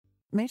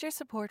Major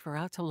support for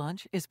Out to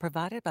Lunch is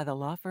provided by the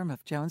law firm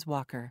of Jones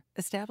Walker,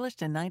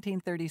 established in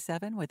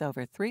 1937 with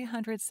over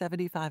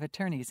 375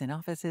 attorneys in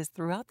offices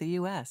throughout the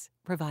U.S.,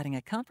 providing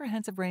a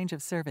comprehensive range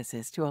of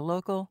services to a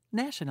local,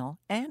 national,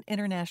 and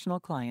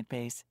international client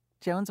base.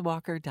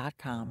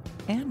 JonesWalker.com.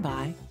 And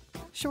by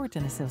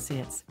Shorten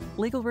Associates,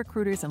 legal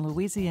recruiters in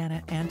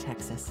Louisiana and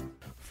Texas.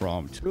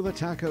 From Tula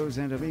Tacos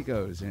and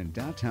Amigos in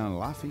downtown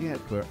Lafayette,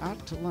 we're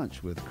out to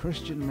lunch with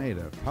Christian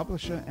Mader,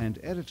 publisher and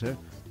editor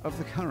of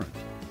The Current.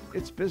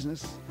 It's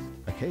business,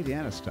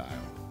 Acadiana style.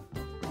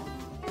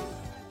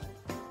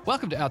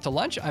 Welcome to Out to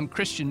Lunch. I'm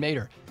Christian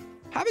Mader.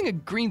 Having a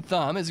green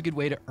thumb is a good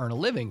way to earn a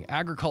living.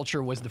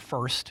 Agriculture was the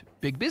first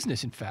big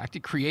business, in fact.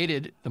 It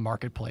created the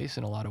marketplace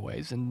in a lot of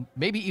ways, and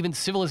maybe even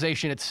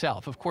civilization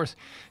itself. Of course,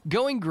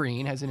 going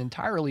green has an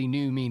entirely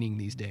new meaning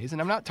these days,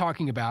 and I'm not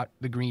talking about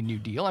the Green New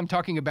Deal. I'm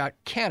talking about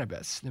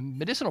cannabis. The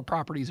medicinal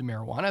properties of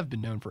marijuana have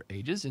been known for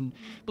ages, and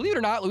believe it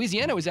or not,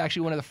 Louisiana was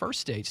actually one of the first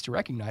states to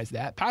recognize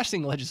that,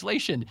 passing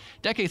legislation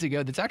decades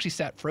ago that's actually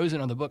sat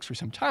frozen on the books for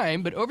some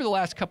time. But over the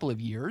last couple of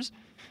years,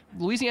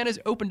 Louisiana's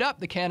opened up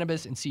the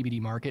cannabis and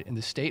CBD market in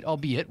the state,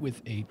 albeit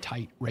with a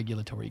tight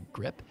regulatory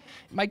grip.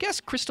 My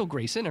guest, Crystal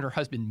Grayson, and her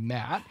husband,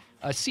 Matt,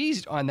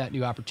 seized on that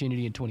new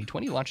opportunity in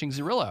 2020, launching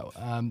Zerillo.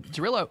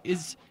 Zerillo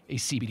is a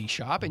CBD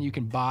shop, and you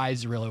can buy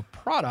Zerillo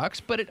products,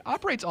 but it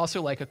operates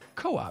also like a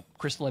co-op.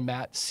 Crystal and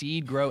Matt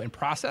seed, grow, and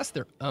process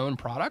their own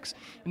products,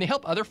 and they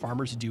help other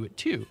farmers do it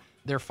too.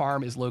 Their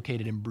farm is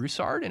located in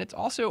Broussard, and it's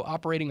also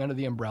operating under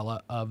the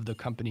umbrella of the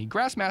company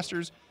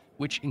Grassmasters,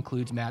 which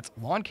includes Matt's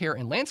lawn care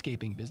and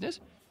landscaping business.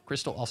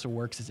 Crystal also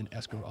works as an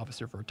escrow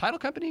officer for a title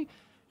company.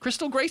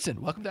 Crystal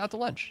Grayson, welcome to Out to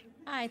Lunch.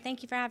 Hi,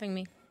 thank you for having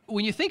me.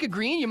 When you think of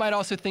green, you might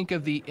also think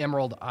of the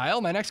Emerald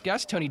Isle. My next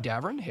guest, Tony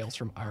Davern, hails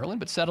from Ireland,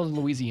 but settled in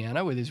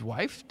Louisiana with his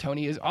wife.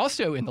 Tony is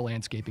also in the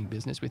landscaping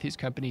business with his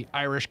company,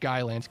 Irish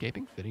Guy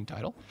Landscaping, fitting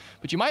title.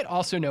 But you might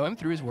also know him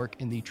through his work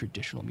in the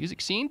traditional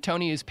music scene.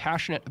 Tony is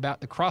passionate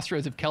about the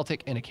crossroads of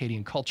Celtic and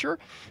Acadian culture.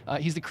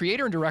 He's the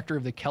creator and director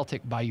of the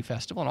Celtic Bayou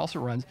Festival and also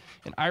runs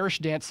an Irish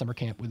dance summer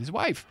camp with his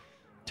wife.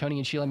 Tony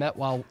and Sheila met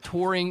while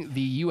touring the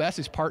U.S.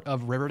 as part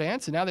of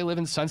Riverdance, and now they live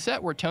in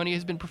Sunset, where Tony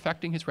has been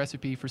perfecting his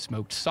recipe for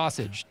smoked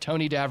sausage.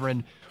 Tony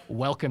Davern,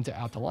 welcome to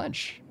Out to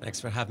Lunch. Thanks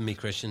for having me,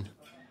 Christian.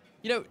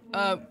 You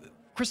know,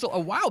 Crystal, a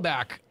while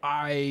back,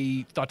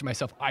 I thought to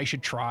myself, I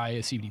should try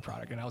a CBD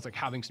product, and I was like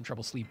having some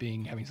trouble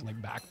sleeping, having some like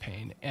back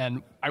pain,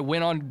 and I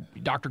went on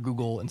Dr.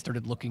 Google and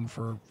started looking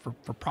for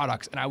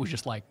products, and I was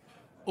just like,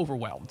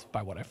 overwhelmed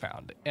by what I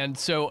found. And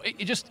so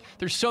it just,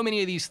 there's so many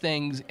of these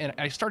things. And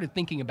I started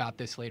thinking about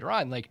this later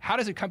on, like how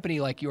does a company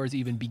like yours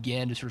even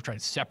begin to sort of try to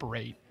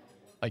separate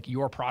like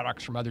your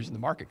products from others in the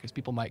market? Because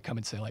people might come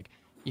and say like,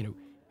 you know,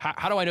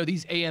 how do I know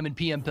these AM and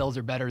PM pills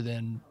are better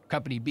than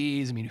company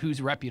B's? I mean,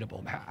 who's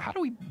reputable? How do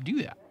we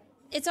do that?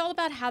 It's all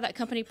about how that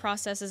company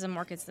processes and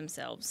markets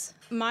themselves.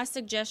 My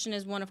suggestion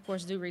is one, of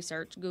course, do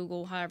research,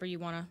 Google, however you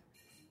want to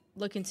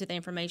look into the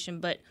information,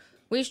 but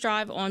we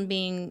strive on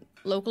being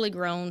locally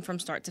grown from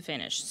start to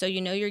finish. So you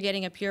know you're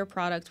getting a pure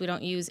product. We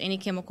don't use any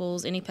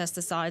chemicals, any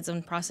pesticides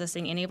in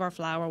processing any of our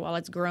flour while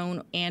it's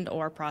grown and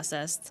or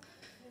processed.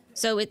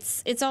 So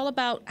it's all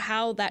about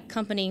how that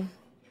company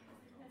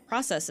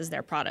processes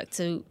their product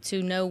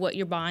to know what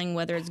you're buying,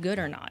 whether it's good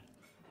or not.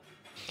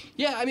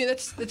 Yeah, I mean,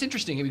 that's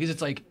interesting because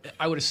it's like,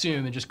 I would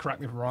assume, and just correct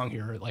me if I'm wrong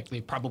here, like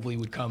they probably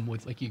would come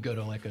with, like you go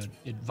to like a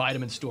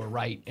vitamin store,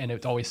 right? And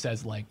it always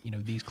says like, you know,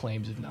 these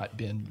claims have not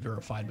been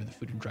verified by the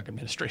Food and Drug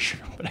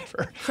Administration or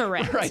whatever.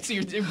 Correct. Right, so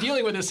you're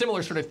dealing with a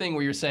similar sort of thing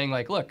where you're saying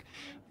like, look,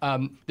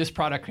 this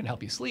product can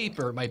help you sleep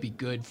or it might be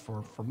good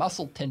for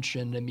muscle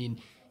tension. I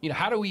mean, you know,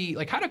 how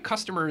do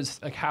customers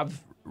like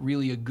have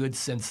really a good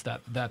sense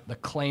that the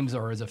claims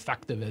are as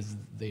effective as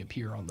they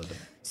appear on the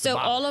So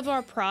bottle? all of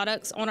our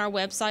products on our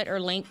website are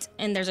linked,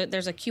 and there's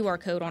a QR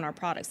code on our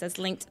products that's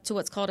linked to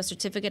what's called a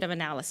certificate of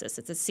analysis.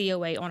 It's a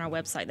COA on our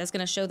website. That's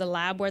going to show the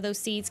lab where those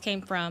seeds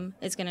came from.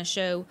 It's going to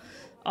show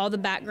all the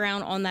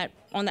background on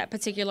that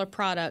particular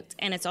product,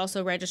 and it's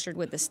also registered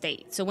with the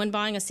state. So when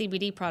buying a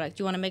CBD product,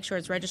 you want to make sure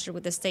it's registered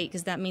with the state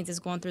because that means it's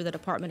going through the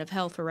Department of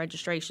Health for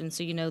registration,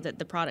 so you know that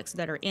the products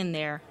that are in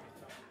there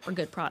are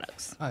good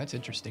products. Oh, that's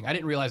interesting. I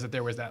didn't realize that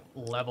there was that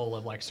level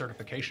of like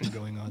certification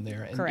going on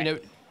there. And Correct. you know,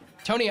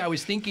 Tony, I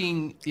was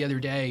thinking the other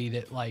day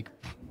that like,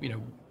 you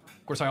know,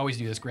 of course I always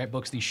do this, Grant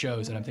books these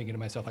shows, and I'm thinking to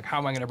myself, like, how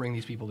am I going to bring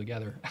these people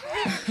together?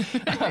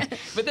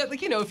 But that,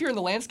 like, you know, if you're in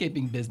the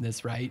landscaping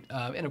business, right,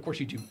 and of course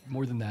you do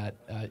more than that,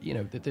 you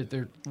know,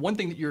 that one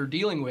thing that you're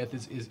dealing with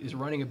is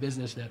running a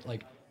business that,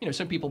 like, you know,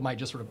 some people might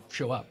just sort of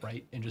show up,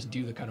 right, and just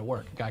do the kind of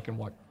work. A guy can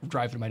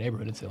drive to my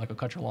neighborhood and say, like, I'll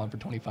cut your lawn for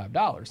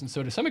 $25. And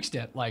so to some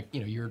extent, like, you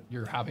know,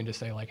 you're having to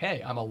say, like,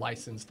 hey, I'm a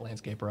licensed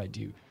landscaper. I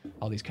do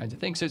all these kinds of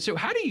things. So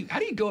how do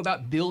you go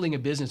about building a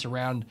business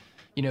around,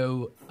 you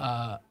know,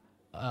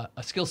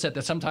 a skill set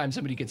that sometimes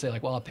somebody could say,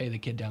 like, well, I'll pay the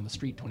kid down the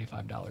street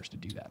 $25 to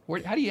do that.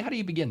 How do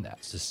you begin that?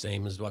 It's the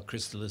same as what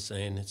Crystal is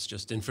saying. It's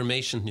just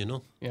information, you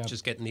know,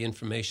 just getting the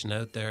information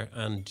out there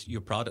and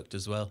your product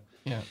as well.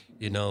 Yeah.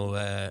 You know,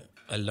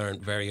 I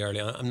learned very early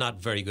on, I'm not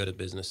very good at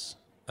business.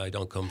 I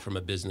don't come from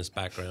a business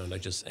background. I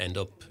just end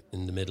up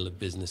in the middle of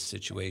business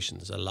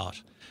situations a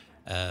lot.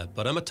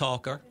 But I'm a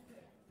talker,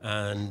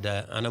 and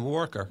I'm a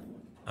worker,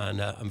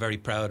 and I'm very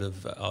proud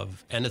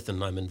of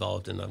anything I'm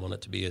involved in. I want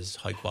it to be as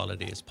high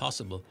quality as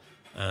possible.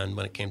 And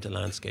when it came to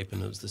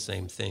landscaping, it was the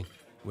same thing.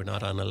 We're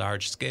not on a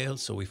large scale,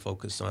 so we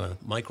focus on a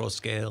micro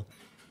scale,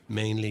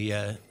 mainly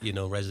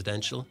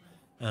residential,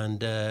 and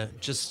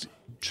just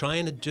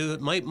trying to do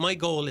it. My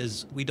goal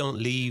is we don't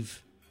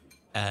leave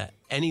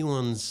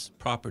anyone's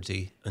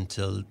property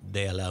until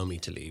they allow me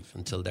to leave,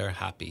 until they're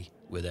happy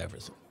with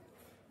everything.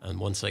 And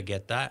once I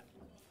get that,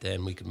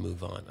 then we can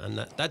move on. And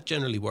that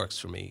generally works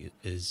for me,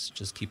 is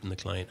just keeping the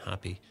client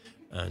happy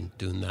and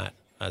doing that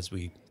as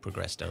we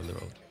progress down the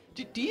road.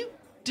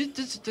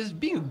 Does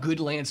being a good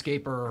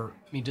landscaper,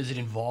 does it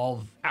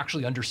involve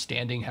actually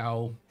understanding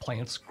how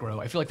plants grow?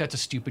 I feel like that's a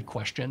stupid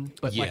question,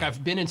 but Yeah.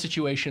 I've been in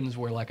situations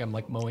where I'm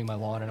mowing my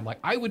lawn and I'm like,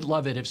 I would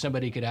love it if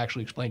somebody could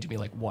actually explain to me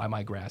why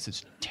my grass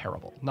is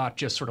terrible, not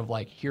just sort of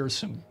here's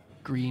some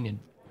green and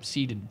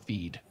seed and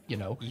feed,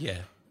 Yeah.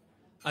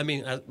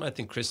 I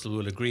think Crystal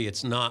will agree.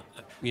 It's not,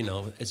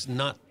 it's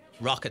not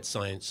rocket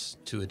science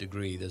to a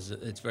degree.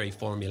 It's very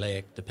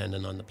formulaic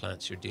depending on the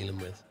plants you're dealing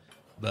with.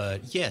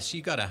 But yes,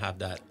 you got to have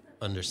that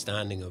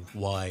understanding of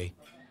why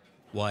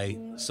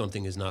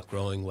something is not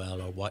growing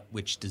well, or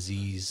which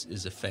disease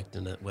is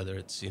affecting it, whether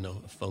it's a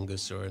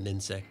fungus or an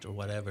insect or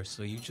whatever.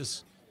 So you've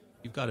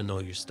got to know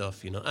your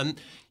stuff,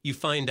 And you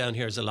find down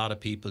here is a lot of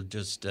people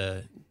just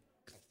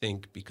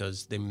think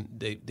because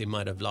they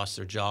might have lost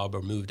their job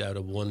or moved out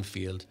of one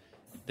field,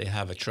 they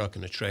have a truck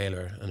and a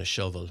trailer and a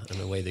shovel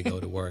and away they go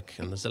to work.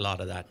 And there's a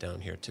lot of that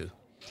down here too.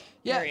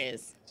 Yeah. There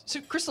is.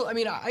 So Crystal,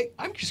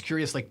 I'm just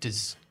curious,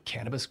 does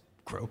cannabis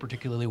grow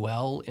particularly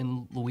well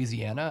in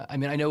Louisiana? I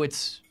know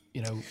it's,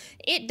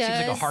 it does.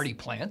 Seems like a hardy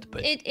plant,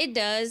 but it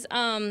does.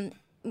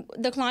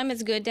 The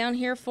climate's good down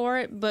here for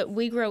it, but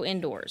we grow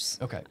indoors.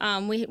 Okay.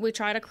 We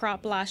tried a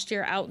crop last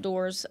year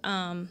outdoors.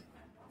 One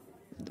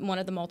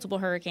of the multiple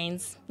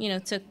hurricanes,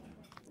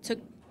 took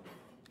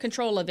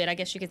control of it, I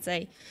guess you could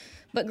say.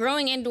 But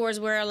growing indoors,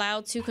 we're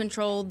allowed to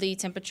control the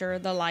temperature,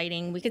 the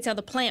lighting. We could tell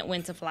the plant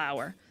when to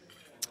flower.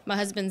 My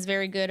husband's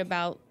very good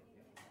about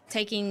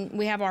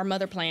we have our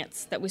mother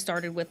plants that we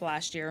started with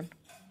last year.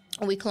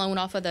 We clone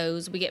off of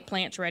those. We get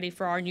plants ready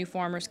for our new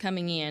farmers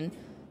coming in.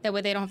 That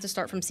way they don't have to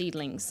start from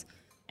seedlings.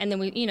 And then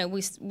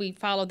we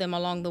follow them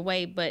along the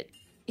way, but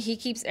he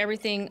keeps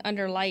everything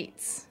under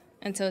lights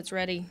until it's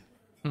ready,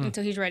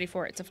 until he's ready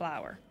for it to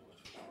flower.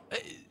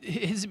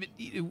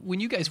 When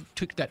you guys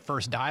took that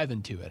first dive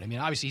into it,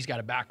 obviously he's got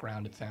a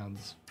background, it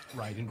sounds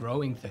right, in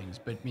growing things,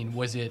 but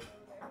was it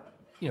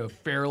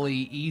fairly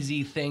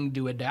easy thing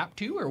to adapt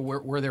to, or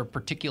were there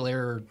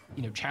particular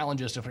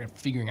challenges to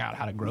figuring out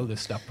how to grow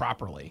this stuff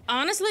properly?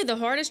 Honestly, the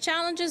hardest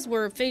challenges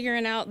were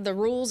figuring out the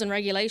rules and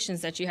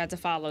regulations that you had to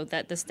follow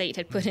that the state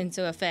had put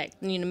into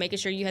effect. Making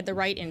sure you had the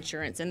right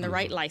insurance and the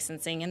right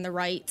licensing and the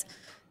right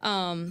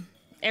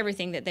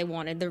everything that they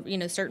wanted.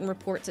 Certain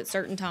reports at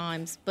certain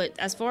times. But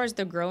as far as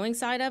the growing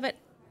side of it,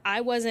 I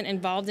wasn't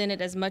involved in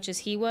it as much as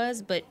he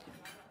was, but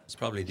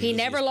Probably he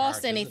never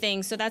lost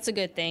anything, so that's a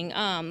good thing.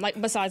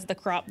 Besides the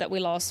crop that we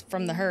lost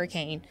from the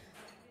hurricane.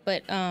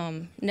 But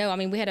no,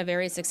 we had a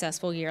very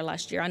successful year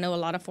last year. I know a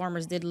lot of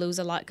farmers did lose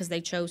a lot because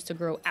they chose to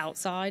grow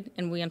outside,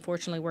 and we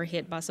unfortunately were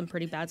hit by some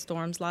pretty bad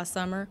storms last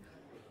summer.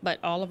 But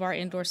all of our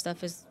indoor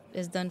stuff is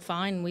done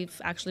fine. We've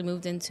actually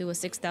moved into a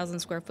 6,000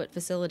 square foot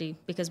facility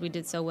because we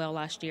did so well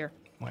last year.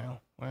 Wow.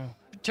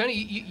 Tony,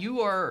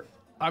 you are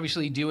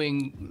obviously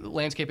doing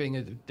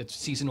landscaping. That's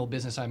seasonal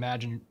business, I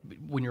imagine,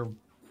 when you're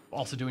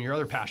also doing your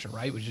other passion,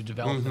 right, which is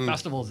developing the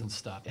festivals and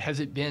stuff.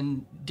 Has it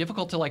been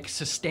difficult to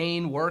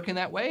sustain work in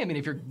that way?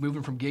 If you're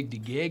moving from gig to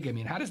gig,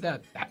 how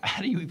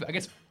do you, I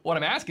guess what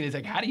I'm asking is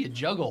how do you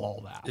juggle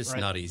all that? It's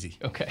not easy.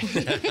 Okay.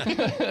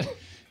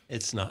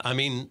 It's not.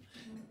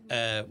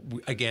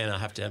 Again, I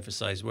have to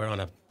emphasize we're on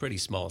a pretty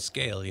small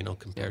scale,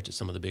 compared to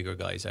some of the bigger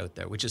guys out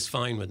there, which is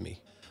fine with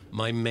me.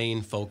 My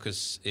main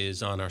focus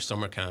is on our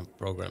summer camp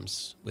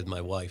programs with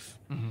my wife.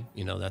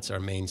 That's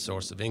our main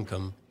source of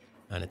income.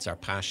 And it's our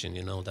passion,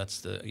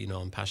 that's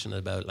I'm passionate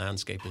about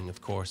landscaping, of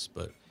course,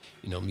 but,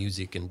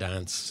 music and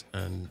dance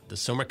and the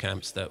summer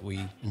camps that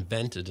we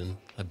invented and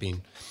have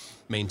been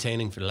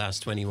maintaining for the last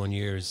 21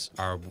 years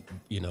are,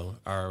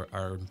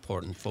 our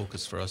important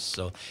focus for us.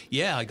 So,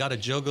 yeah, I got to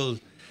juggle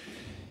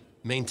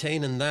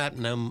maintaining that.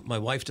 Now, my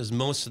wife does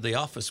most of the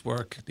office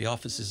work. The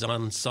office is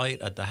on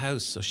site at the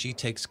house, so she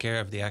takes care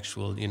of the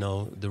actual,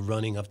 the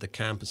running of the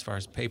camp as far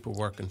as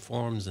paperwork and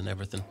forms and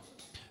everything.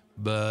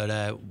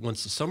 But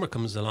once the summer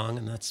comes along,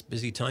 and that's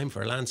busy time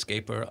for a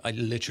landscaper, I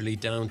literally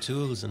down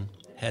tools and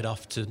head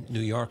off to New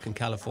York and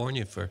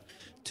California for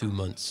 2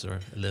 months or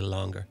a little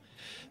longer.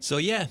 So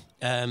yeah,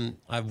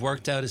 I've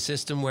worked out a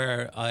system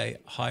where I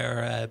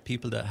hire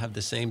people that have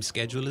the same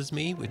schedule as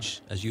me, which,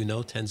 as you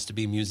know, tends to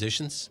be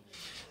musicians.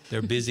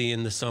 They're busy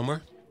in the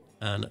summer,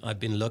 and I've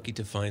been lucky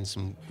to find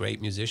some great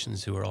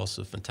musicians who are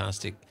also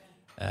fantastic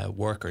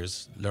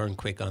workers, learn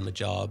quick on the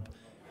job,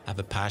 have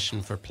a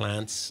passion for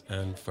plants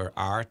and for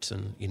art,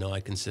 and I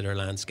consider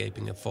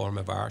landscaping a form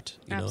of art.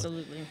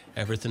 Absolutely.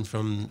 Everything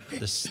from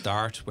the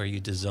start where you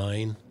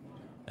design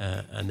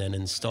and then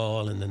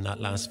install, and then that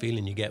last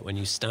feeling you get when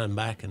you stand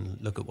back and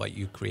look at what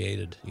you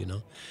created.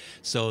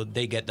 So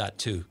they get that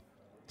too.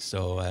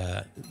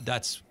 So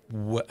that's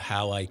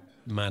how I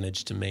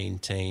manage to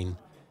maintain,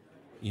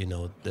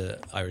 the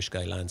Irish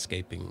Guy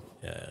Landscaping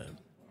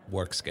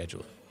work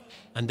schedule.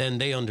 And then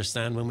they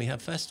understand when we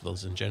have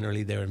festivals, and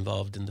generally they're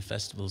involved in the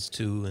festivals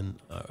too, and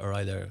are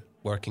either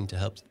working to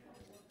help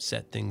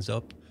set things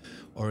up,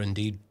 or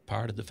indeed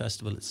part of the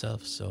festival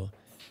itself. So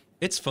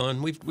it's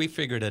fun. We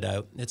figured it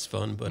out. It's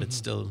fun, but it's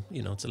still,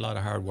 it's a lot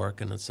of hard work,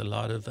 and it's a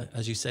lot of,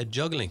 as you said,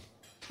 juggling.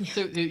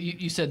 So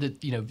you said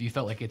that you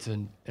felt like it's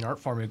an art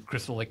form,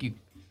 Crystal. Like you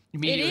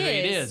immediately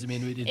it is. I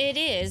mean, it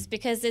is,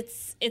 because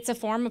it's a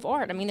form of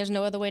art. I mean, there's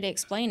no other way to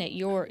explain it.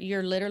 You're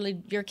literally,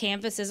 your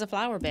canvas is a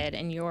flower bed,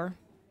 and you're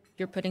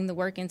putting the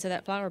work into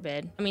that flower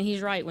bed. I mean,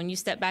 he's right. When you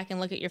step back and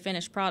look at your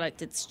finished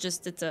product, it's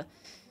a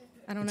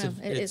I don't know.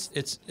 It's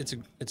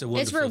a wonderful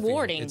it's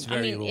rewarding. Feeling. It's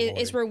very rewarding.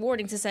 It's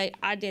rewarding to say,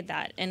 I did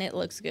that and it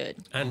looks good.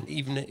 And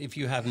even if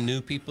you have new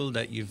people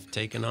that you've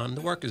taken on, the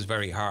work is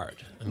very hard.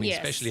 I mean,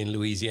 especially in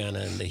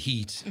Louisiana and the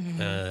heat,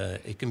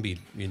 it can be,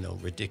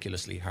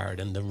 ridiculously hard,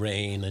 and the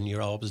rain, and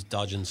you're always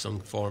dodging some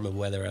form of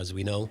weather, as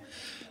we know.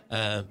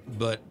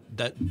 But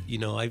that,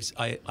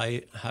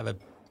 I have a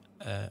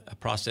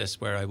process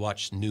where I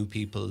watch new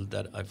people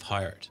that I've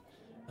hired,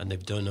 and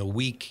they've done a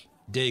week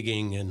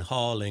digging and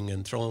hauling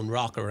and throwing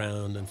rock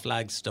around and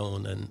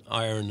flagstone and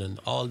iron and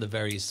all the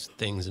various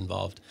things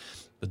involved.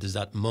 But there's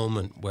that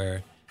moment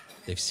where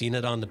they've seen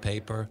it on the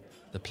paper,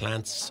 the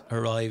plants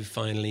arrive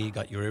finally, you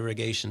got your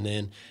irrigation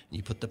in, and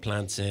you put the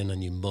plants in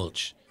and you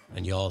mulch,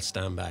 and you all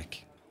stand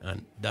back.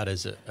 And that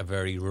is a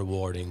very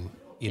rewarding,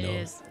 It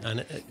is.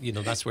 And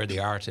that's where the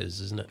art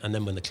is, isn't it? And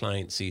then when the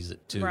client sees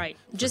it too. Right.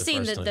 Just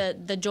seeing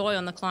the joy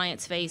on the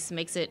client's face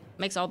makes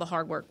all the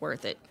hard work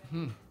worth it.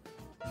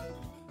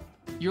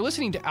 You're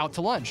listening to Out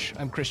to Lunch.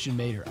 I'm Christian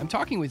Mader. I'm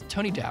talking with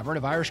Tony Davern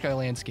of Irish Guy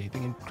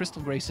Landscaping and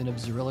Crystal Grayson of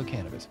Zerillo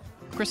Cannabis.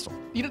 Crystal,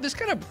 this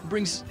kind of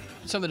brings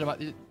something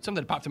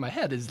that popped in my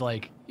head is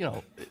like,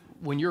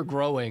 when you're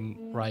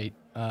growing, right,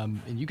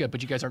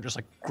 but you guys aren't just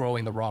like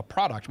growing the raw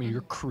product. I mean,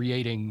 you're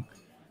creating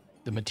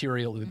the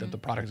material that the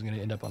product is going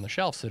to end up on the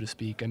shelf, so to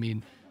speak. I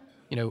mean,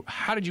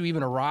 how did you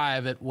even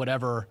arrive at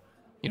whatever,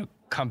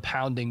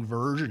 compounding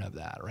version of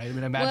that, right? I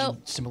mean, I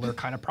imagine similar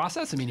kind of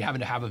process. I mean, you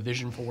having to have a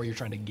vision for where you're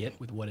trying to get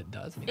with what it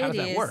does. I mean, how does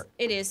that work?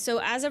 It is. So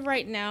as of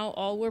right now,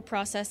 all we're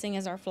processing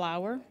is our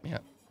flour. Yeah.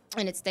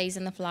 And it stays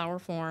in the flour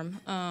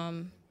form.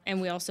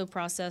 And we also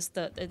process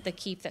the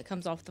keef that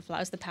comes off the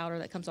flour. It's the powder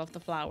that comes off the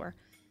flour.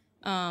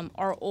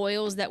 Our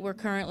oils that we're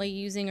currently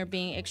using are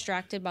being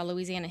extracted by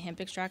Louisiana Hemp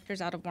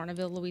Extractors out of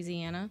Barneville,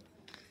 Louisiana.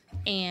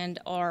 And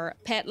our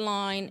pet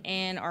line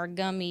and our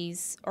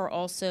gummies are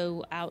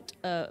also out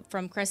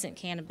from Crescent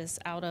Cannabis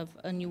out of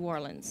New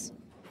Orleans.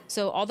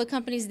 So all the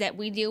companies that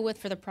we deal with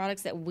for the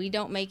products that we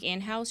don't make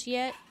in-house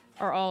yet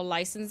are all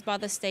licensed by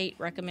the state,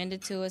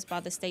 recommended to us by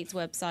the state's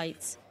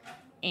websites,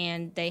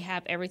 and they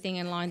have everything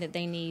in line that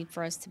they need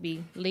for us to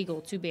be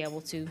legal to be able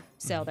to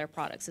sell their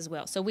products as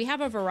well. So we have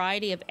a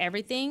variety of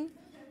everything,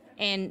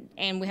 and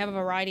we have a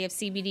variety of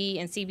CBD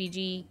and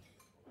CBG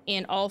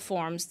in all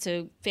forms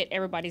to fit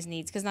everybody's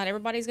needs, because not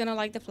everybody's going to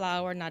like the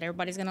flour, not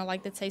everybody's going to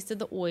like the taste of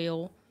the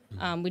oil.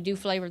 We do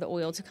flavor the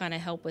oil to kind of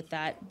help with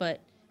that,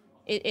 but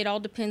it all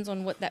depends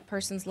on what that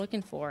person's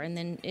looking for, and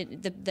then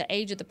the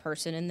age of the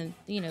person, and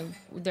then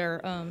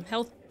their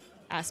health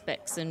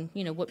aspects, and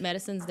what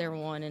medicines they're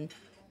on, and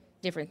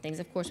different things.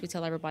 Of course, we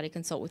tell everybody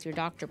consult with your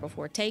doctor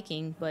before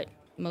taking, but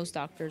most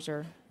doctors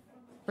are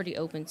pretty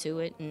open to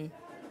it, and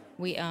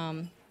we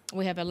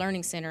have a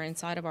learning center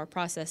inside of our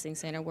processing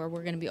center where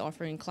we're going to be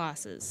offering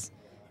classes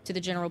to the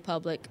general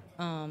public,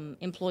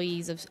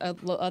 employees of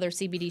other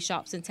CBD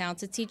shops in town,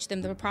 to teach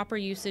them the proper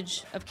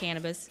usage of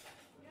cannabis,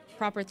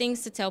 proper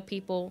things to tell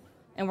people,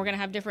 and we're going to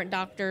have different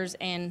doctors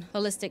and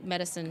holistic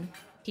medicine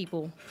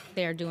people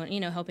there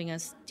doing, helping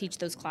us teach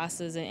those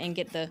classes and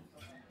get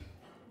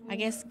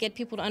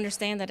people to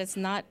understand that it's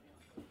not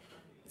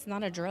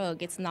a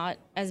drug. It's not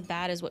as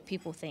bad as what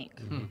people think.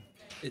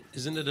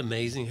 Isn't it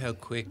amazing how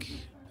quick,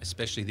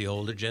 especially the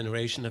older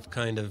generation, have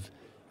kind of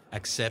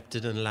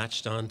accepted and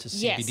latched on to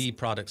CBD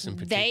products in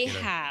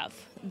particular?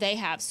 They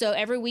have. So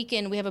every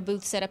weekend we have a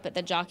booth set up at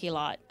the Jockey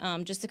Lot,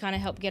 just to kind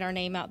of help get our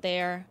name out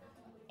there.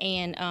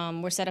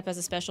 And we're set up as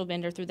a special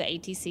vendor through the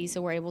ATC,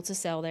 so we're able to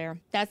sell there.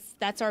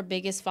 That's our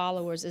biggest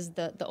followers, is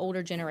the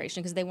older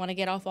generation, because they want to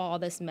get off all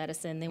this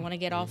medicine. They want to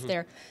get off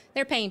their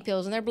pain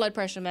pills and their blood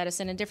pressure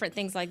medicine and different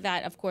things like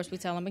that. Of course, we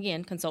tell them,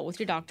 again, consult with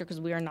your doctor, because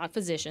we are not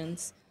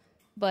physicians.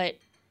 But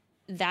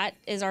that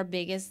is our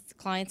biggest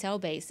clientele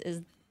base,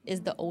 is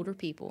the older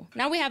people.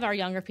 Now we have our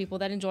younger people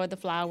that enjoy the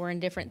flower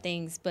and different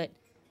things, but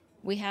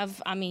we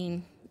have,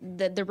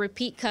 the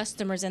repeat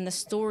customers and the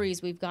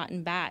stories we've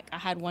gotten back. I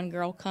had one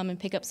girl come and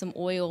pick up some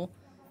oil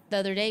the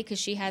other day because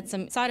she had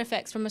some side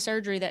effects from a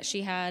surgery that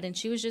she had, and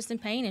she was just in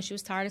pain, and she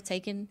was tired of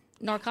taking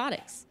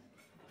narcotics.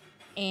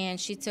 And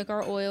she took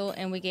our oil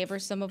and we gave her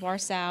some of our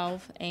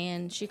salve.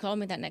 And she called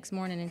me that next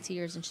morning in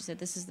tears. And she said,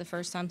 this is the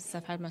first time since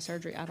I've had my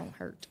surgery I don't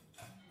hurt.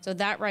 So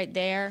that right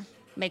there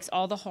makes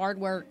all the hard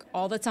work,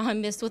 all the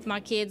time missed with my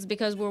kids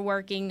because we're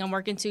working. I'm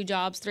working 2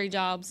 jobs, 3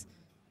 jobs.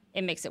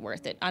 It makes it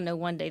worth it. I know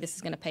one day this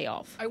is going to pay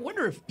off. I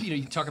wonder if,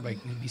 you talk about,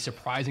 it'd be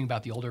surprising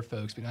about the older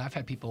folks, but I've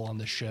had people on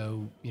the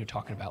show,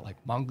 talking about like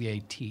Mongolier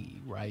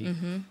tea, right?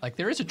 Mm-hmm. Like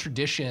there is a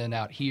tradition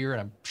out here,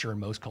 and I'm sure in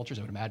most cultures,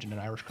 I would imagine in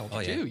Irish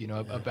culture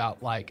too,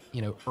 about like,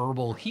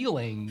 herbal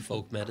healing.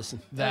 Folk medicine.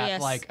 That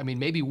yes. like,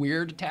 maybe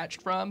we're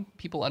detached from.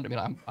 People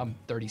I'm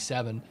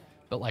 37,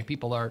 but like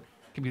people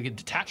can get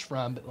detached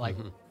from, but like,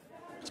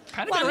 it's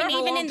kind of been around for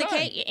a long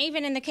time.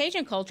 Even in the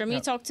Cajun culture, you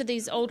talk to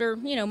these older,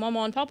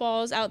 mama and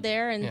papas out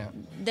there,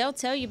 and they'll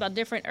tell you about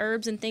different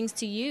herbs and things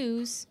to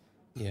use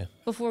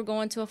before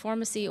going to a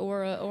pharmacy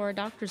or a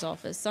doctor's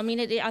office. So,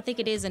 I think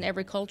it is in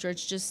every culture.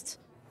 It's just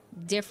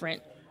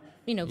different,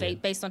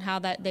 based on how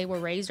that they were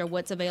raised or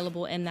what's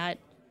available in that,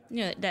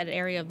 that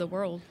area of the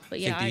world. But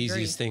I think the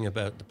easiest thing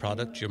about the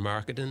product you're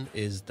marketing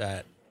is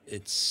that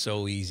it's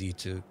so easy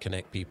to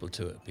connect people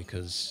to it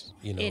because,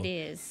 it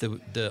is.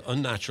 The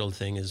unnatural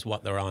thing is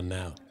what they're on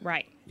now.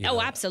 Right.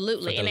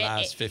 Absolutely. For the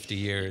last 50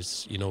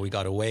 years, we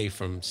got away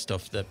from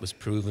stuff that was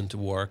proven to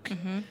work.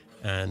 Mm-hmm.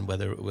 And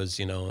whether it was,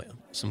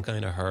 some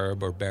kind of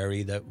herb or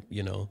berry that,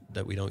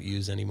 that we don't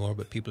use anymore,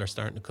 but people are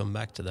starting to come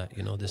back to that,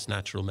 this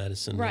natural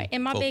medicine. Right.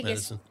 And my biggest,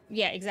 medicine.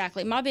 Yeah,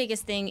 exactly. My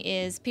biggest thing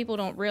is people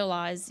don't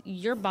realize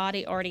your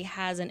body already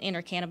has an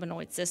inner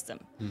cannabinoid system.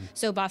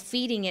 So by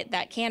feeding it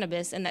that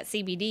cannabis and that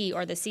CBD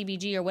or the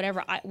CBG or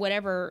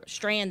whatever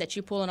strand that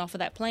you're pulling off of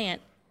that plant,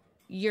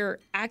 you're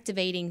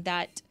activating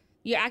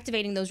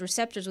those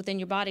receptors within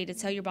your body to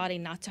tell your body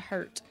not to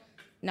hurt,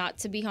 not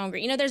to be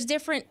hungry. There's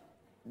different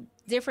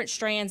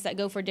strands that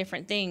go for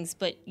different things,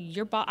 but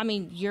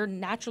you're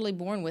naturally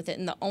born with it,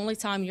 and the only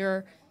time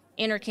your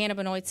inner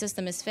cannabinoid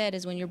system is fed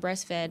is when you're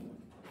breastfed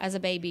as a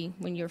baby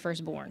when you're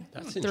first born.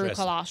 That's through interesting.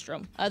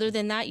 Colostrum. Other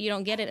than that, you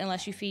don't get it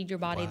unless you feed your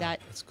body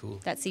That's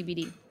cool. that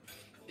CBD.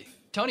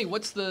 Tony,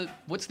 what's the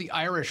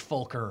Irish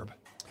folk herb?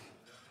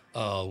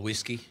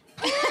 Whiskey.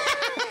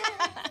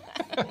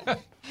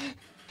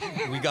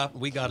 We got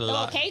a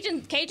lot.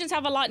 Cajuns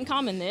have a lot in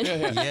common then.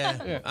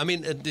 Yeah.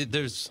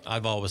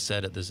 I've always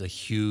said it. There's a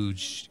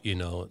huge,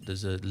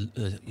 there's a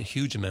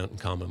huge amount in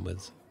common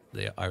with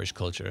the Irish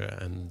culture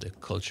and the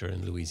culture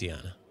in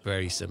Louisiana.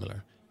 Very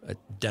similar,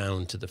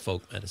 down to the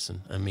folk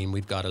medicine.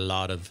 We've got a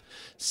lot of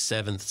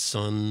seventh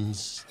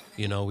sons.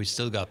 We've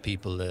still got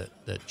people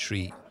that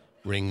treat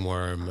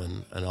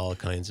ringworm and all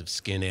kinds of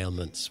skin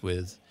ailments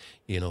with,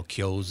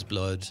 Kyo's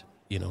blood.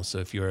 So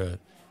if you're a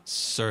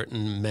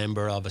certain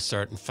member of a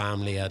certain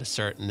family at a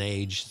certain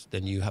age,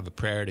 then you have a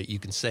prayer that you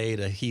can say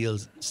to heal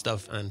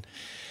stuff, and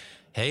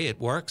hey, it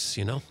works,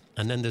 And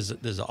then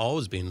there's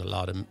always been a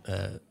lot of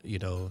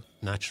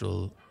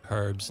natural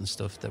herbs and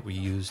stuff that we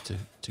use to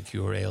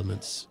cure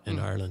ailments in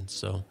Ireland.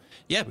 So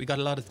yeah, we got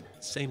a lot of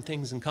same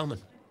things in common.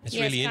 It's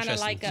really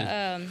interesting. It's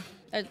kind of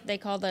like they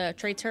call the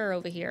traiteur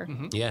over here.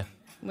 Mm-hmm. Yeah,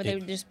 where they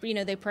just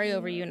they pray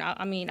over you, and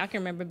I can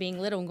remember being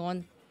little and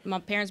going, my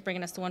parents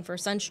bringing us to one for a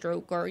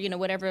sunstroke or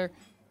whatever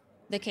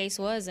the case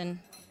was, and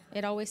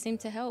it always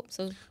seemed to help.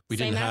 So we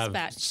same didn't have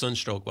aspect.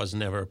 sunstroke was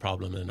never a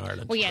problem in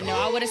Ireland. Well, yeah, no,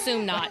 I would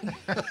assume not.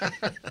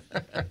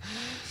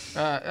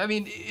 I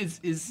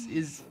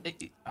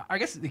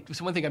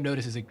guess one thing I've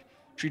noticed is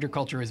treater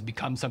culture has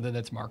become something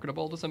that's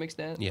marketable to some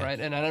extent, right?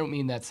 And I don't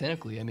mean that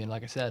cynically.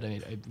 Like I said,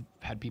 I've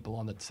had people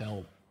on that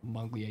sell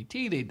Mongolier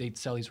tea. They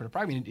sell these sort of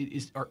products.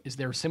 Is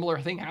there a similar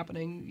thing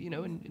happening,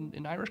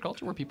 in Irish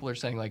culture where people are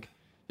saying like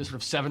this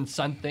sort of seventh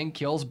son thing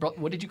kills?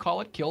 What did you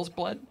call it? Kills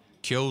blood?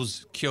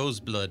 Kyo's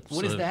blood.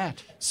 What is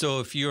that? So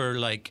if you're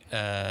like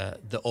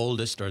the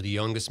oldest or the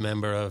youngest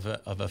member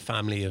of a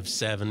family of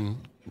 7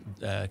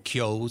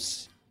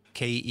 Kyos,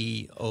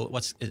 K-E-O,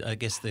 I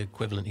guess the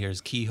equivalent here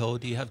is Kehoe.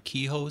 Do you have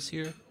Kehoes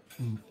here?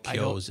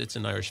 Kyos, it's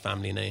an Irish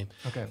family name.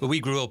 Okay. But we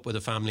grew up with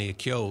a family of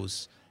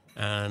Kyos,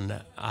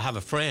 and I have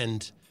a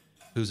friend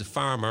who's a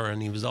farmer,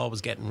 and he was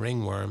always getting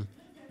ringworm.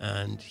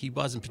 And he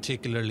wasn't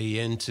particularly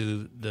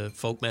into the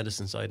folk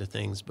medicine side of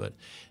things, but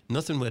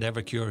nothing would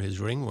ever cure his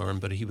ringworm.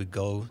 But he would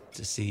go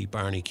to see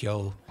Barney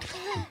Keogh.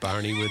 And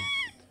Barney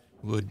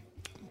would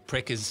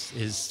prick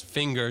his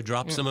finger,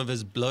 drop some of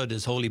his blood,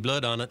 his holy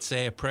blood on it,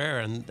 say a prayer,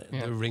 and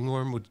the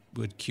ringworm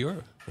would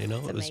cure. It's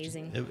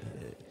amazing.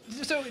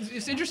 So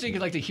it's interesting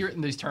to hear it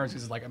in these terms,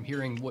 because I'm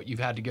hearing what you've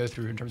had to go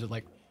through in terms of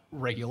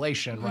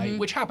regulation, right?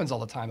 Which happens all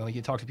the time.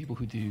 You talk to people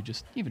who do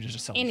just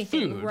sell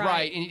anything, food,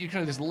 right? And you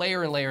kind of this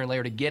layer and layer and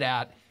layer to get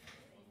at,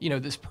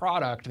 this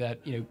product that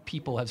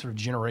people have sort of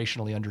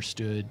generationally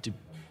understood to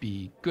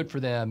be good for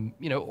them,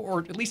 or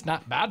at least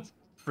not bad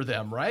for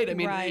them, right?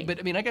 Right.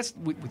 But I guess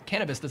with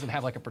cannabis doesn't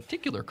have a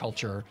particular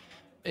culture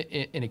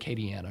in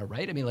Acadiana,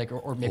 right?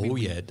 Or maybe. Oh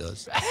yeah, it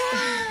does.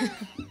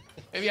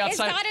 Maybe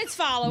outside. It's not its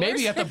followers.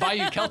 Maybe at the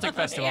Bayou Celtic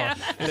Festival. Yeah.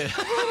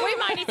 We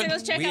might need to go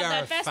check out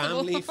that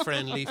festival. We are a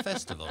family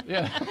festival.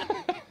 Yeah.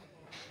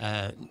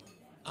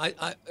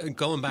 I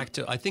going back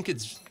to, I think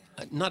it's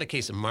not a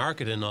case of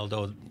marketing,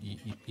 although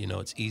you know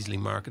it's easily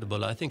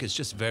marketable. I think it's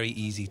just very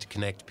easy to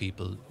connect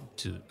people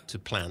to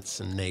plants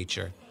and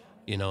nature,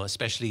 you know,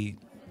 especially,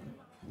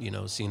 you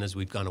know, seeing as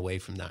we've gone away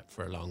from that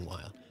for a long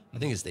while. I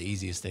think it's the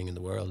easiest thing in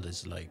the world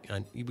is like,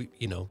 and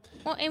you know.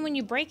 Well, and when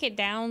you break it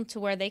down to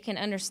where they can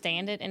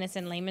understand it and it's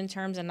in layman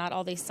terms and not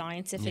all these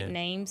scientific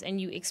names, and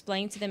you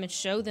explain to them and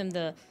show them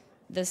the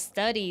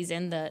studies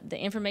and the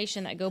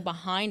information that go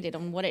behind it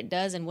on what it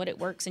does and what it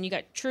works, and you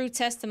got true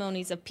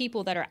testimonies of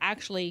people that are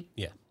actually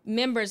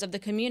members of the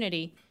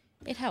community,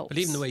 it helps. But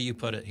even the way you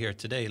put it here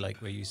today, like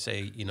where you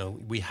say, you know,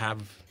 we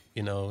have,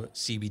 you know,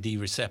 CBD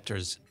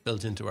receptors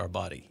built into our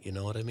body, you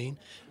know what I mean?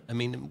 I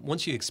mean,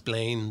 once you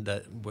explain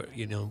that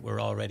we're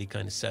already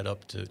kind of set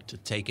up to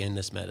take in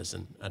this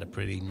medicine at a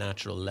pretty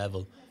natural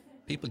level,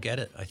 people get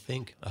it, I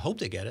think. I hope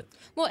they get it.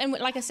 Well, and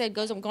like I said,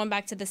 going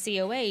back to the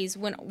COAs,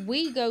 when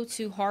we go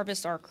to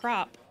harvest our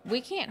crop, we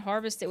can't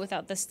harvest it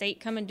without the state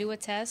come and do a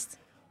test,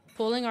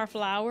 pulling our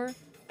flower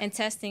and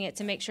testing it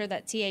to make sure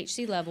that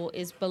THC level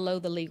is below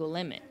the legal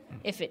limit.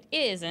 If it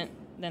isn't,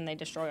 then they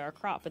destroy our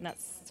crop, and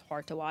that's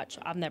hard to watch.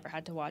 I've never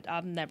had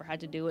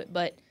to do it,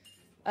 but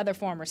other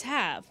farmers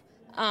have.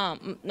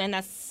 And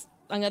that's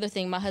another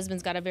thing. My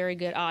husband's got a very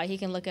good eye. He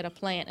can look at a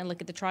plant and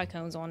look at the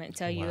trichomes on it and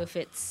tell you if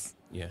it's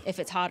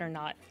hot or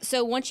not.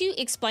 So once you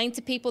explain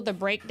to people the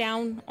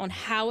breakdown on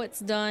how it's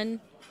done,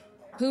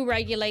 who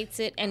regulates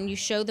it, and you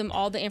show them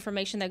all the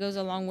information that goes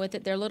along with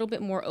it, they're a little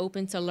bit more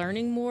open to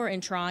learning more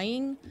and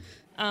trying.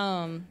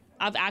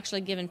 I've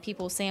actually given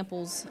people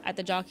samples at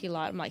the jockey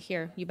lot. I'm like,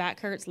 here, your back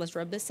hurts, let's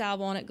rub this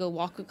salve on it, go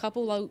walk a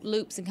couple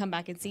loops and come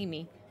back and see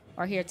me.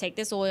 Or here, take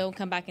this oil,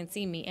 come back and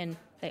see me. And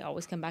they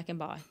always come back and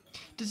buy.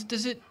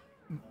 Does it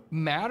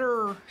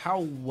matter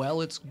how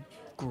well it's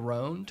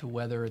grown to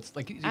whether it's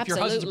like if your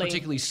husband's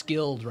particularly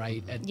skilled,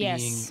 right, at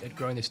at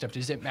growing this stuff,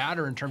 does it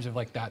matter in terms of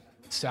like that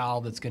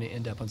salve that's going to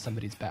end up on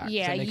somebody's back?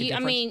 Yeah,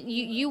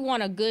 you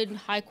want a good,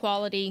 high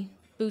quality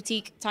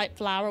boutique type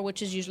flower,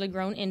 which is usually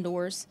grown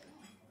indoors.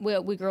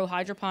 We grow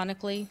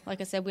hydroponically. Like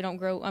I said, we don't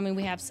grow. I mean,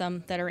 we have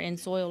some that are in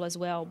soil as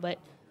well, but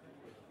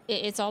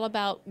it's all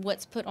about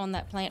what's put on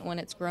that plant when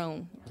it's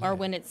grown or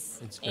when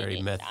it's. It's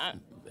very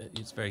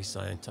it's very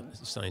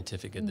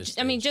scientific at this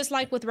stage. I mean, just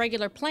like with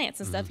regular plants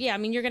and stuff. Yeah, I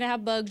mean, you're going to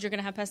have bugs, you're going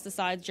to have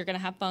pesticides, you're going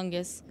to have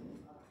fungus,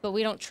 but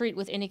we don't treat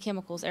with any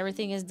chemicals.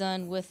 Everything is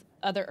done with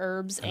other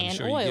herbs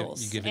and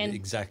oils. You give it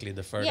exactly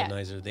the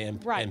fertilizer, the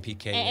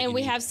NPK. And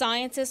we have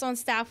scientists on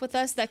staff with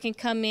us that can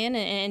come in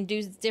and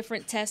do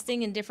different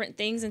testing and different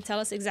things and tell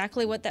us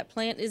exactly what that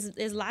plant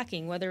is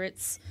lacking, whether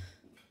it's,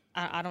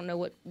 I don't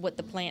know what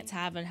the plants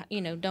have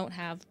and don't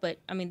have, but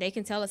I mean, they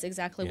can tell us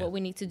exactly what we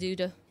need to do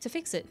to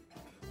fix it.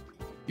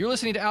 You're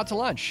listening to Out to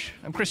Lunch.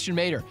 I'm Christian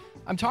Mader.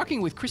 I'm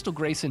talking with Crystal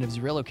Grayson of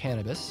Zerillo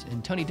Cannabis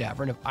and Tony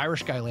Davern of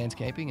Irish Guy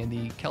Landscaping and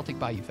the Celtic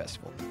Bayou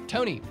Festival.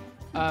 Tony,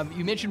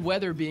 you mentioned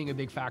weather being a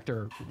big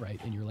factor, right,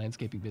 in your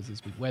landscaping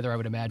business. But weather, I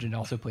would imagine,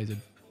 also plays a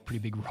pretty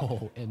big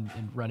role in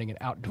running an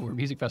outdoor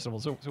music festival.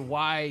 So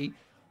why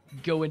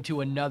go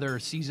into another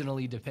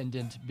seasonally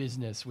dependent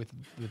business with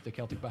the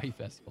Celtic Bayou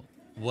Festival?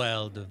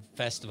 Well, the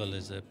festival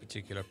is a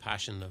particular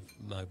passion of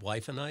my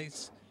wife and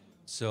I's.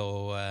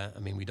 So, I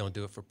mean, we don't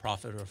do it for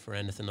profit or for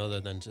anything other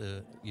than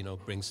to,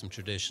 bring some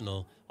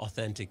traditional,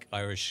 authentic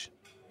Irish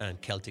and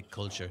Celtic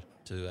culture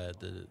to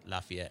the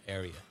Lafayette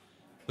area.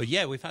 But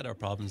yeah, we've had our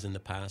problems in the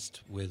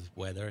past with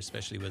weather,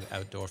 especially with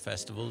outdoor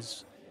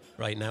festivals.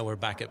 Right now we're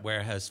back at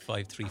Warehouse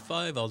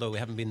 535, although we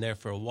haven't been there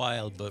for a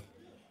while, but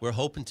we're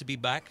hoping to be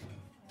back.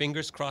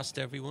 Fingers crossed,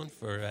 everyone,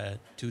 for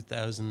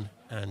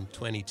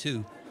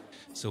 2022.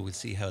 So we'll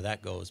see how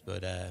that goes.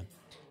 But,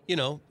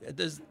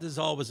 there's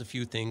always a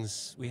few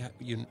things.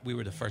 We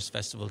were the first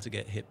festival to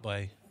get hit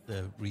by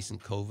the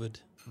recent COVID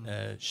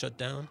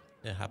shutdown.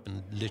 It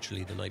happened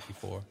literally the night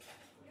before.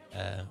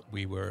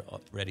 We were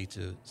ready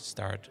to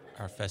start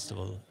our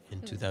festival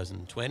in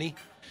 2020.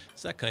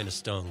 So that kind of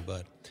stung,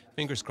 but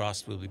fingers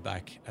crossed we'll be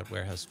back at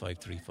Warehouse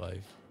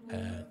 535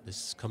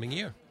 this coming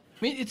year.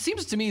 I mean, it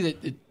seems to me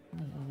that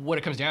what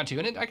it comes down to,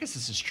 and I guess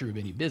this is true of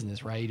any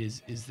business, right,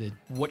 is that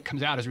what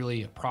comes out is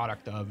really a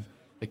product of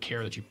the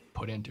care that you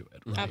put into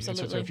it. Right?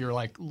 Absolutely. So if you're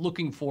like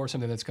looking for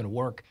something that's going to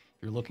work,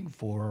 if you're looking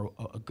for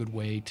a good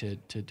way to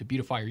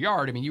beautify your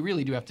yard, I mean, you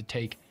really do have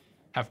to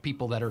have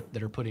people that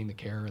are putting the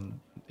care and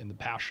the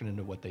passion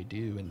into what they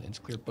do, and it's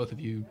clear both of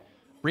you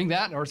bring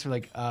that, and also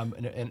like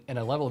and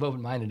a level of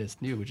open-mindedness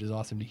new, which is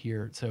awesome to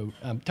hear. So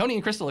Tony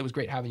and Crystal, it was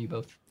great having you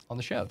both on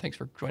the show. Thanks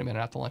for joining me on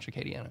Out to Lunch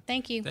Acadiana.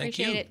 Thank you.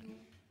 Appreciate it.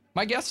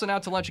 My guests on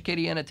Out to Lunch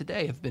Acadiana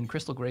today have been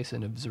Crystal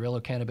Grayson of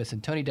Zerillo Cannabis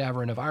and Tony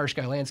Davern of Irish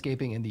Guy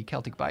Landscaping and the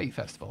Celtic Bayou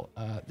Festival.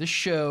 This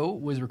show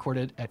was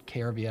recorded at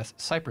KRVS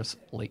Cypress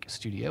Lake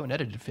Studio and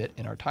edited to fit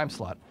in our time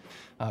slot,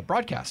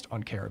 broadcast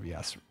on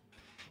KRVS.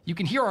 You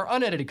can hear our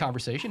unedited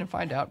conversation and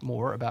find out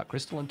more about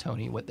Crystal and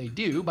Tony, what they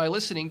do, by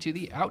listening to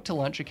the Out to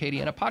Lunch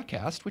Acadiana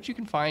podcast, which you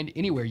can find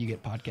anywhere you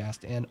get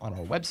podcasts and on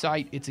our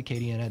website,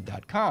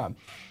 itsacadiana.com.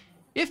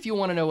 If you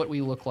want to know what we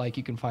look like,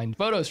 you can find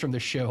photos from the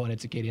show on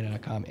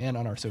itsacadiana.com and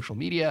on our social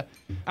media.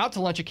 Out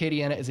to Lunch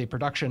Acadiana is a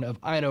production of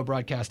INO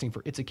Broadcasting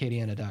for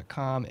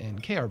itsacadiana.com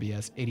and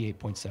KRBS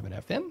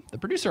 88.7 FM. The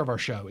producer of our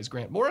show is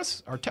Grant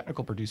Morris. Our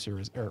technical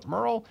producer is Eric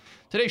Merle.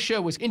 Today's show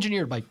was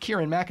engineered by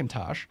Kieran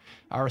McIntosh.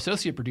 Our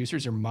associate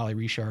producers are Molly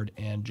Richard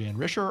and Jan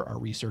Risher. Our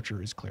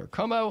researcher is Claire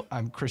Como.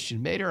 I'm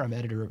Christian Mader. I'm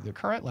editor of The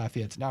Current,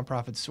 Lafayette's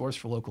nonprofit source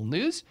for local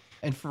news.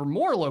 And for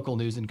more local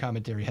news and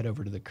commentary, head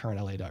over to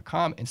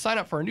thecurrentla.com and sign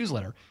up for our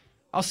newsletter.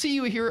 I'll see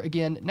you here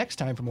again next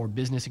time for more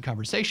business and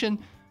conversation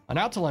on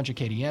Out to Lunch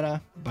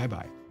Acadiana.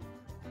 Bye-bye.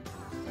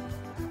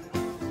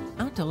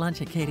 Out to Lunch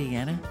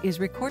Acadiana is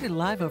recorded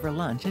live over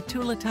lunch at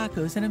Tula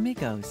Tacos and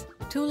Amigos.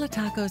 Tula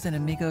Tacos and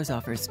Amigos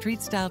offers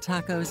street-style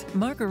tacos,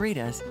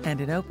 margaritas, and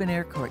an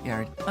open-air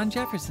courtyard on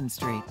Jefferson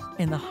Street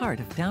in the heart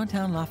of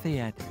downtown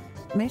Lafayette.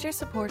 Major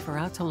support for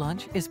Out to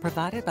Lunch is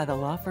provided by the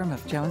law firm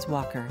of Jones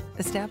Walker,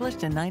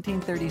 established in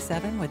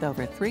 1937 with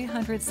over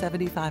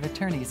 375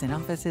 attorneys in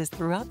offices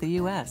throughout the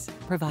U.S.,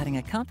 providing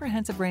a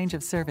comprehensive range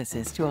of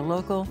services to a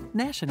local,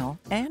 national,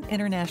 and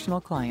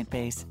international client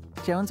base.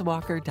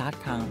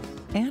 JonesWalker.com.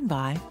 And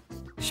by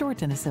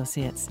Shorten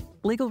Associates,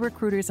 legal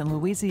recruiters in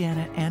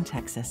Louisiana and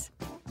Texas.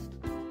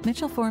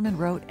 Mitchell Foreman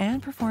wrote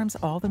and performs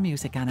all the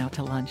music on Out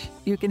to Lunch.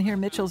 You can hear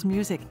Mitchell's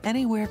music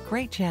anywhere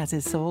great jazz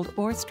is sold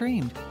or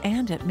streamed,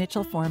 and at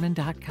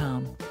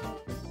mitchellforeman.com.